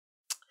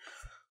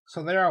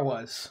So there I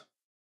was,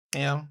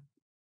 you know,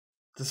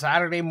 the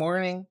Saturday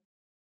morning,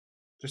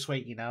 just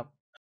waking up,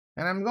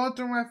 and I'm going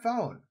through my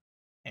phone,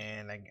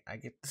 and I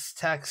get this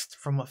text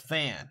from a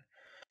fan,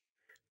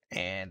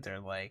 and they're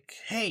like,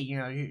 "Hey,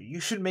 you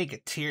should make a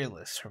tier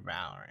list for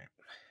Valorant."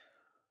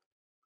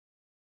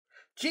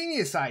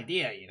 Genius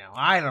idea,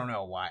 I don't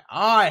know why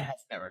I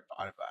have never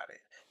thought about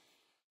it.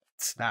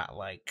 It's not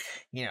like,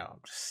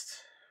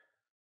 just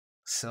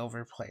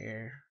silver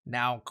player,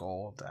 now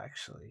gold,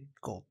 actually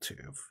gold 2,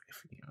 if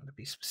to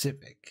be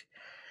specific.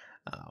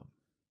 Um,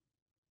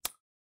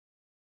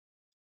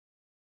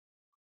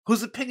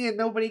 whose opinion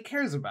nobody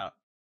cares about.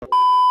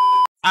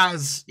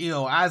 As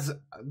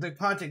the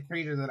content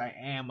creator that I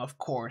am, of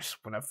course,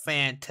 when a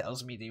fan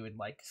tells me they would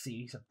like to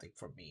see something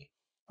from me,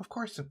 of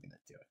course I'm gonna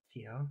do it,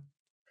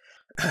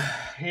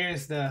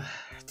 Here's the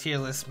tier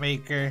list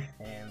maker,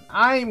 and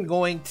I'm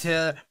going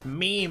to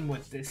meme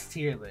with this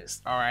tier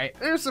list, alright?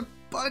 There's a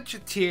bunch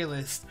of tier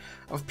lists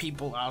of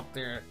people out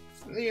there.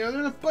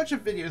 There's a bunch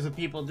of videos of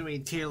people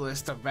doing tier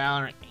lists of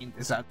Valorant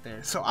games out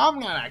there, so I'm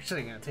not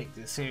actually going to take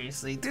this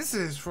seriously. This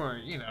is for,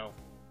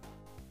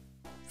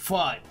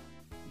 fun,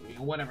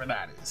 whatever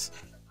that is.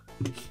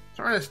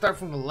 So we're going to start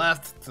from the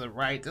left to the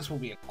right. This will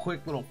be a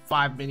quick little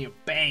 5-minute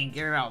bang.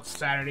 Get it out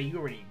Saturday. You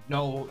already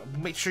know.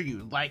 Make sure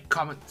you like,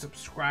 comment,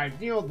 subscribe.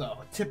 The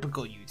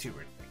typical YouTuber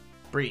thing.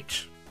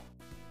 Breach.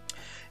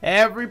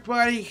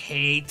 Everybody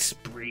hates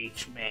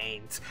Breach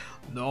mains.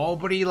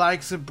 Nobody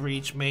likes a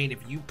Breach main.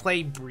 If you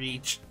play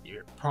Breach,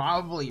 you're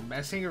probably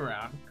messing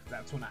around.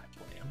 That's when I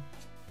play him.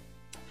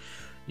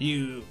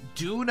 You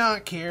do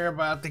not care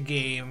about the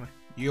game.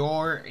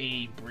 You're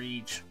a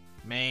Breach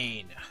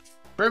main.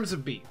 Brim's a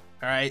B.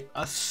 Alright,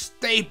 a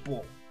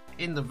staple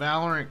in the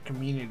Valorant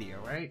community,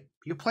 alright?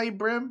 If you play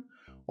Brim,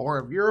 or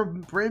if you're a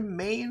Brim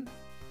main,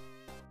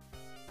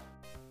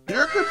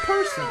 you're a good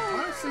person.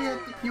 Honestly, I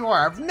think you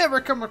are. I've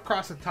never come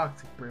across a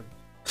toxic Brim.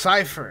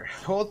 Cypher,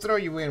 we'll throw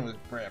you in with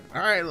Brim.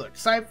 Alright, look,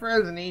 Cypher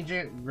as an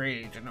agent,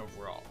 great agent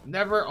overall.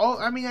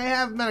 I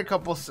have met a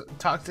couple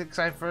toxic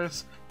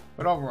Cyphers,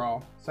 but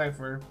overall,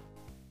 Cypher,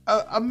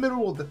 a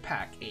middle of the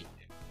pack agent.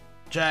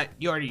 Jet,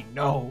 you already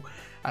know.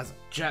 As a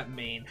Jet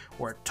main,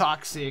 we're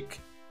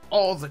toxic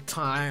all the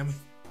time.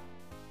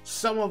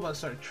 Some of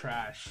us are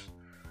trash.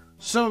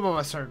 Some of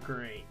us are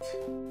great.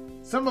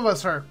 Some of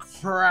us are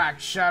crack.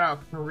 Shout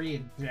out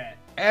Korean Jet.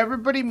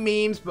 Everybody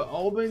memes, but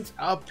Omen's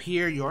up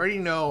here. You already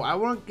know. I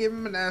won't give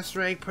him an S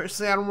rank.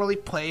 Personally, I don't really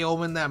play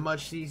Omen that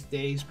much these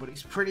days, but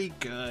he's pretty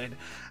good.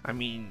 I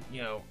mean,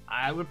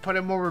 I would put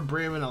him over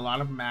Brim in a lot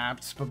of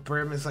maps, but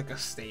Brim is like a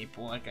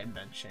staple, like I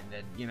mentioned.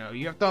 And,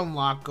 you have to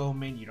unlock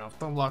Omen. You don't have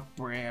to unlock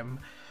Brim.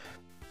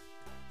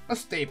 A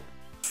staple.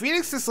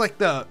 Phoenix is like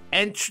the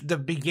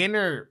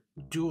beginner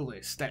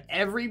duelist that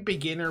every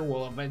beginner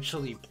will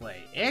eventually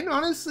play, and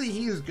honestly,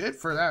 he's good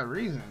for that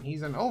reason.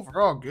 He's an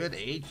overall good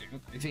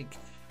agent. I think,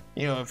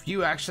 if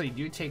you actually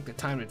do take the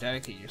time to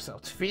dedicate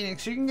yourself to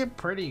Phoenix, you can get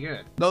pretty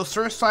good. Those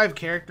first 5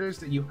 characters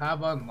that you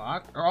have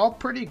unlocked are all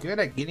pretty good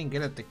at getting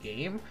good at the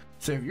game.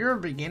 So if you're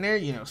a beginner,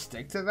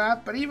 stick to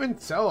that. But even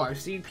so,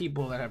 I've seen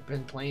people that have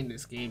been playing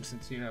this game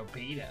since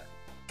beta,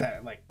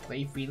 that like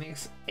play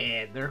Phoenix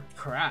and they're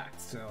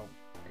cracked. So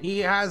he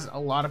has a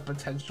lot of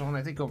potential, and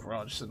I think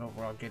overall just an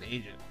overall good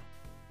agent.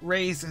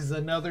 Raze is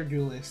another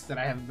duelist that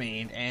I have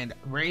made, and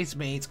Raze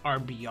mates are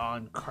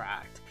beyond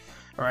cracked.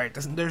 Alright,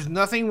 there's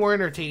nothing more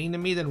entertaining to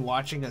me than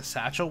watching a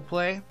Satchel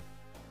play,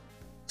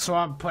 so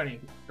I'm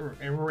putting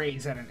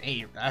Raze at an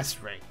A S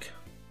rank.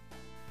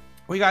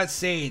 We got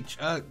Sage.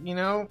 I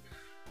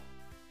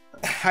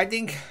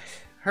think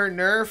her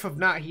nerf of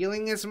not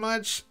healing as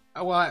much,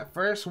 well, at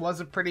first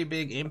was a pretty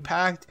big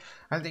impact.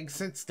 I think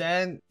since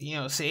then,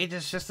 Sage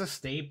is just a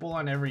staple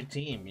on every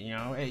team.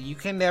 You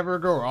can never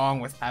go wrong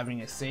with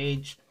having a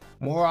Sage.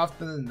 More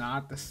often than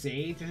not, the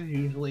Sage is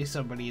usually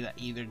somebody that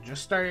either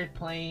just started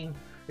playing,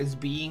 is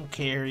being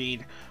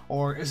carried,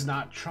 or is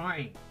not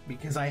trying,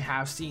 because I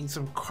have seen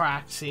some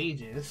cracked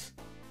Sages.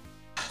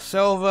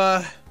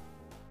 Sova,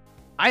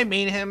 I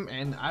made him,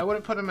 and I would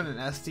have put him in an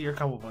S tier a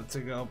couple months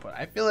ago, but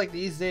I feel like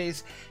these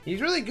days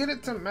he's really good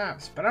at some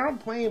maps, but I don't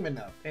play him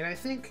enough. And I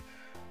think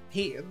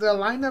the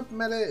lineup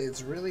meta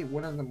is really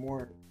one of the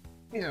more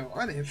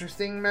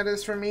uninteresting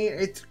metas for me.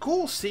 It's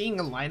cool seeing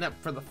a lineup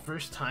for the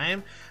first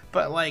time,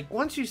 but like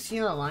once you've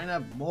seen a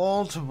lineup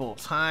multiple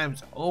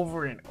times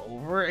over and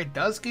over, it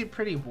does get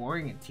pretty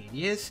boring and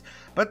tedious.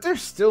 But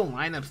there's still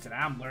lineups that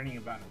I'm learning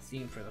about and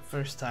seeing for the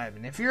first time.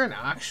 And if you're an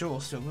actual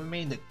Silver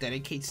main that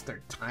dedicates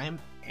their time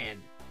and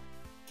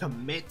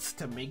commits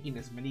to making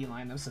as many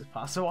lineups as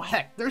possible,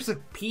 heck, there's a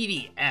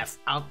PDF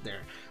out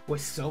there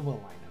with Sova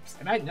lineups,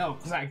 and I know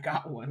because I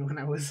got one when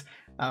I was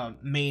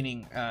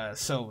maining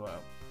Sova.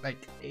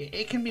 Like,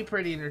 it can be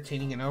pretty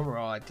entertaining, and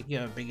overall I think you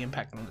have a big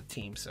impact on the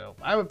team, so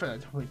I would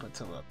definitely put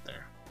Sova up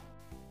there.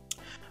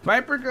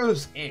 Viper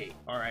goes A,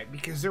 alright,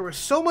 because there was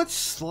so much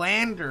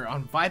slander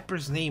on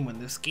Viper's name when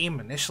this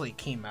game initially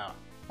came out.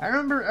 I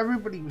remember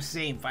everybody was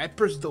saying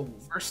Viper's the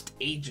worst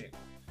agent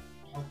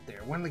out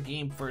there when the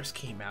game first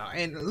came out,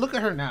 and look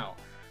at her now.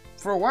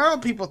 For a while,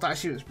 people thought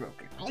she was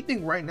broken. I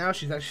think right now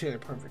she's actually at a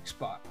perfect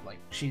spot. Like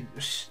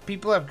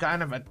people have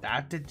kind of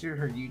adapted to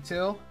her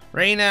util.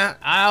 Reyna,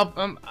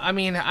 I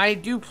mean, I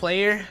do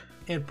play her,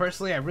 and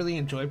personally, I really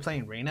enjoy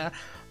playing Reyna.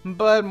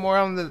 But more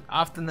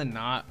often than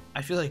not,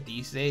 I feel like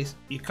these days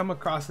you come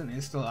across an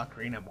insta-lock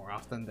Reyna more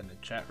often than a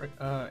Jett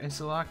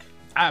insta-lock.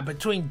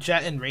 Between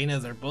Jett and Reyna,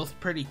 they're both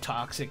pretty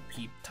toxic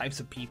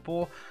types of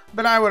people,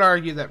 but I would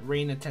argue that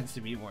Reyna tends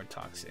to be more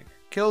toxic.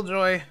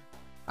 Killjoy,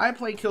 I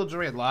play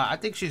Killjoy a lot. I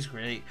think she's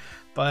great,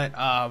 but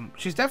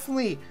she's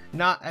definitely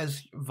not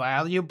as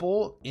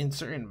valuable in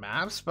certain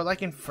maps. But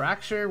like in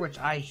Fracture, which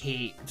I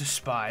hate,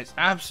 despise,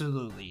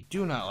 absolutely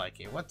do not like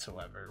it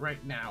whatsoever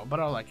right now, but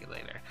I'll like it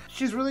later.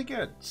 She's really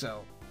good,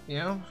 so you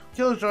know,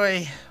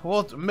 Killjoy,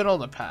 well, middle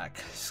of the pack.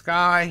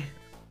 Skye,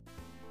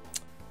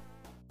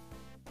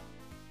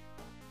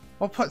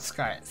 we'll put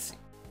Skye at C.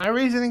 My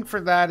reasoning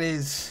for that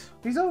is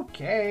she's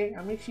okay.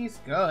 I mean, she's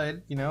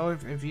good. You know,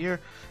 if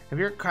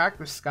you're cracked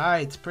with Skye,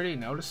 it's pretty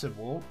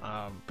noticeable.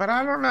 But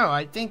I don't know.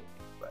 I think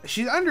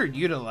she's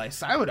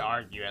underutilized. I would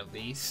argue, at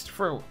least,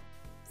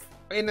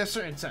 in a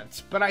certain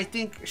sense. But I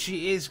think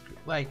she is,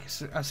 like,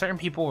 certain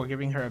people were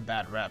giving her a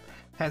bad rep.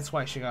 Hence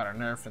why she got her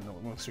nerf in the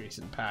most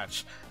recent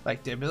patch.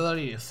 Like the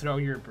ability to throw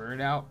your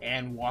bird out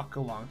and walk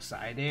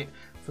alongside it,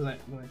 so that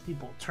when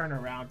people turn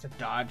around to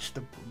dodge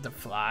the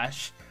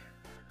flash,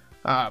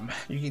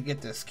 you can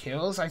get those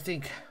kills. I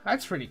think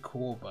that's pretty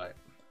cool, but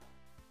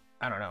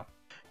I don't know.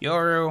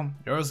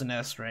 Yoru's an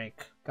S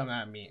rank. Come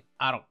at me.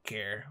 I don't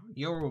care.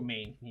 Yoru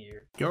main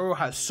here. Yoru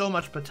has so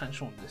much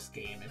potential in this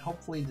game, and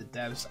hopefully the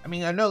devs, I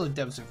mean, I know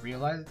the devs have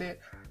realized it,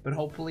 but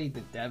hopefully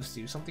the devs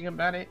do something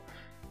about it.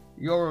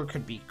 Yoru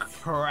could be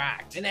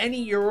cracked, and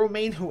any Yoru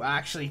main who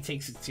actually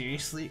takes it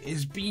seriously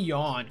is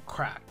beyond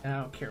cracked. I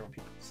don't care what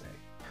people say.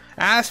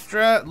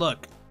 Astra,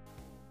 look.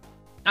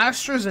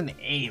 Astra's an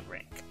A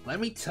rank. Let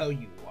me tell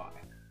you why.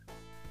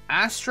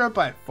 Astra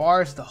by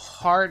far is the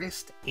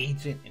hardest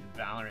agent in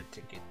Valorant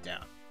to get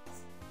down.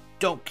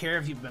 Don't care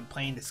if you've been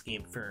playing this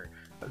game for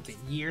the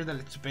year that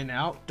it's been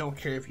out. Don't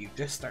care if you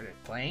just started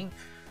playing.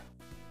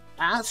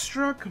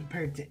 Astra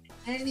compared to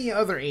any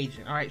other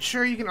agent. Alright,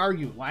 sure, you can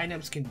argue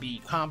lineups can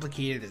be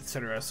complicated,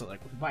 etc. So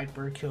like with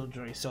Viper,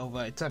 Killjoy,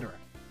 Sova, etc.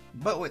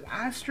 But with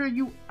Astra,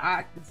 you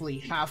actively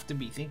have to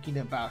be thinking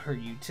about her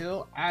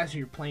util as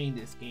you're playing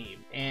this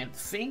game. And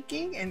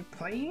thinking and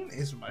playing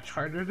is much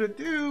harder to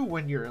do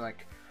when you're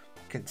like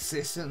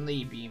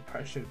consistently being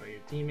pressured by your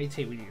teammates.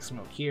 Hey, we need to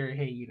smoke here.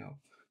 Hey, you know,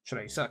 should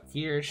I suck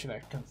here? Should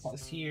I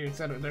plus here?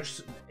 Etc.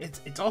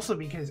 It's also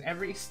because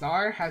every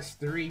star has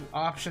 3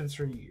 options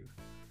for you.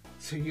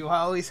 So you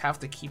always have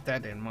to keep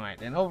that in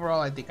mind. And overall,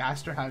 I think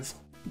Astra has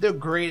the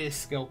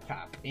greatest skill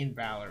cap in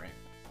Valorant.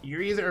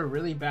 You're either a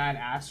really bad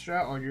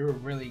Astra or you're a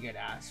really good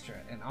Astra.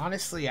 And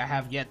honestly, I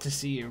have yet to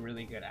see a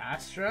really good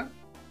Astra.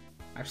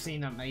 I've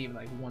seen them maybe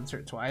like once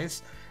or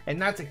twice,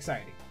 and that's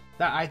exciting.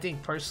 That, I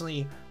think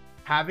personally,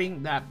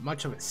 having that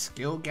much of a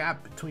skill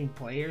gap between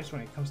players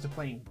when it comes to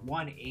playing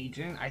one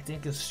agent, I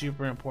think is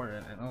super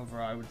important. And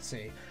overall, I would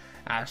say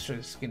Astra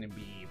is going to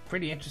be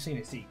pretty interesting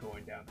to see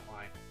going down the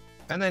line.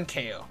 And then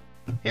KO.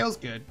 KO's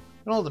good.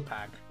 Middle of the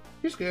pack.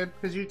 He's good.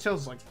 His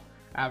util's like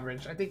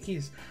average. I think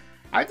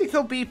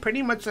he'll be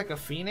pretty much like a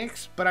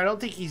Phoenix, but I don't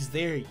think he's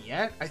there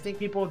yet. I think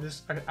people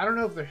just, I don't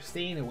know if they're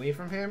staying away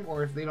from him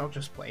or if they don't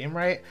just play him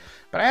right,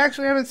 but I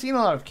actually haven't seen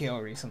a lot of KO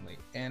recently,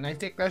 and I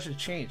think that should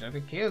change. I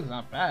think KO's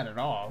not bad at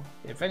all.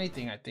 If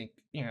anything, I think,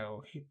 you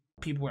know,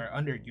 people are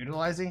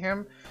underutilizing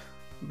him,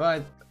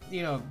 but,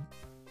 you know,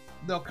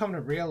 they'll come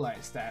to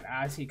realize that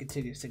as he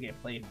continues to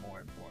get played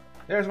more and more.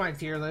 There's my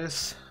tier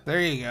list.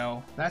 There you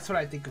go. That's what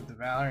I think of the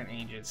Valorant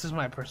agents. This is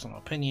my personal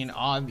opinion,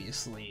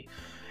 obviously.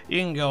 You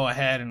can go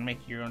ahead and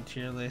make your own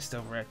tier list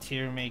over at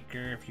Tier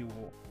Maker. If you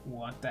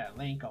want that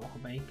link, I'll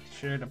make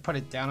sure to put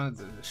it down in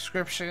the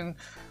description.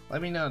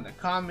 Let me know in the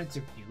comments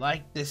if you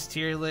like this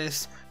tier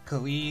list.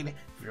 Khalid,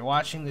 if you're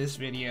watching this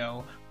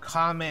video,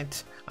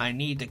 comment. I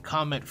need to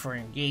comment for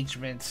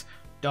engagements.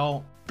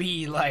 Don't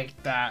be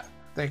like that.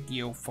 Thank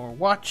you for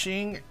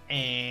watching,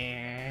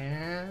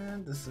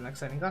 and this is the next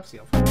signing off. See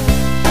you.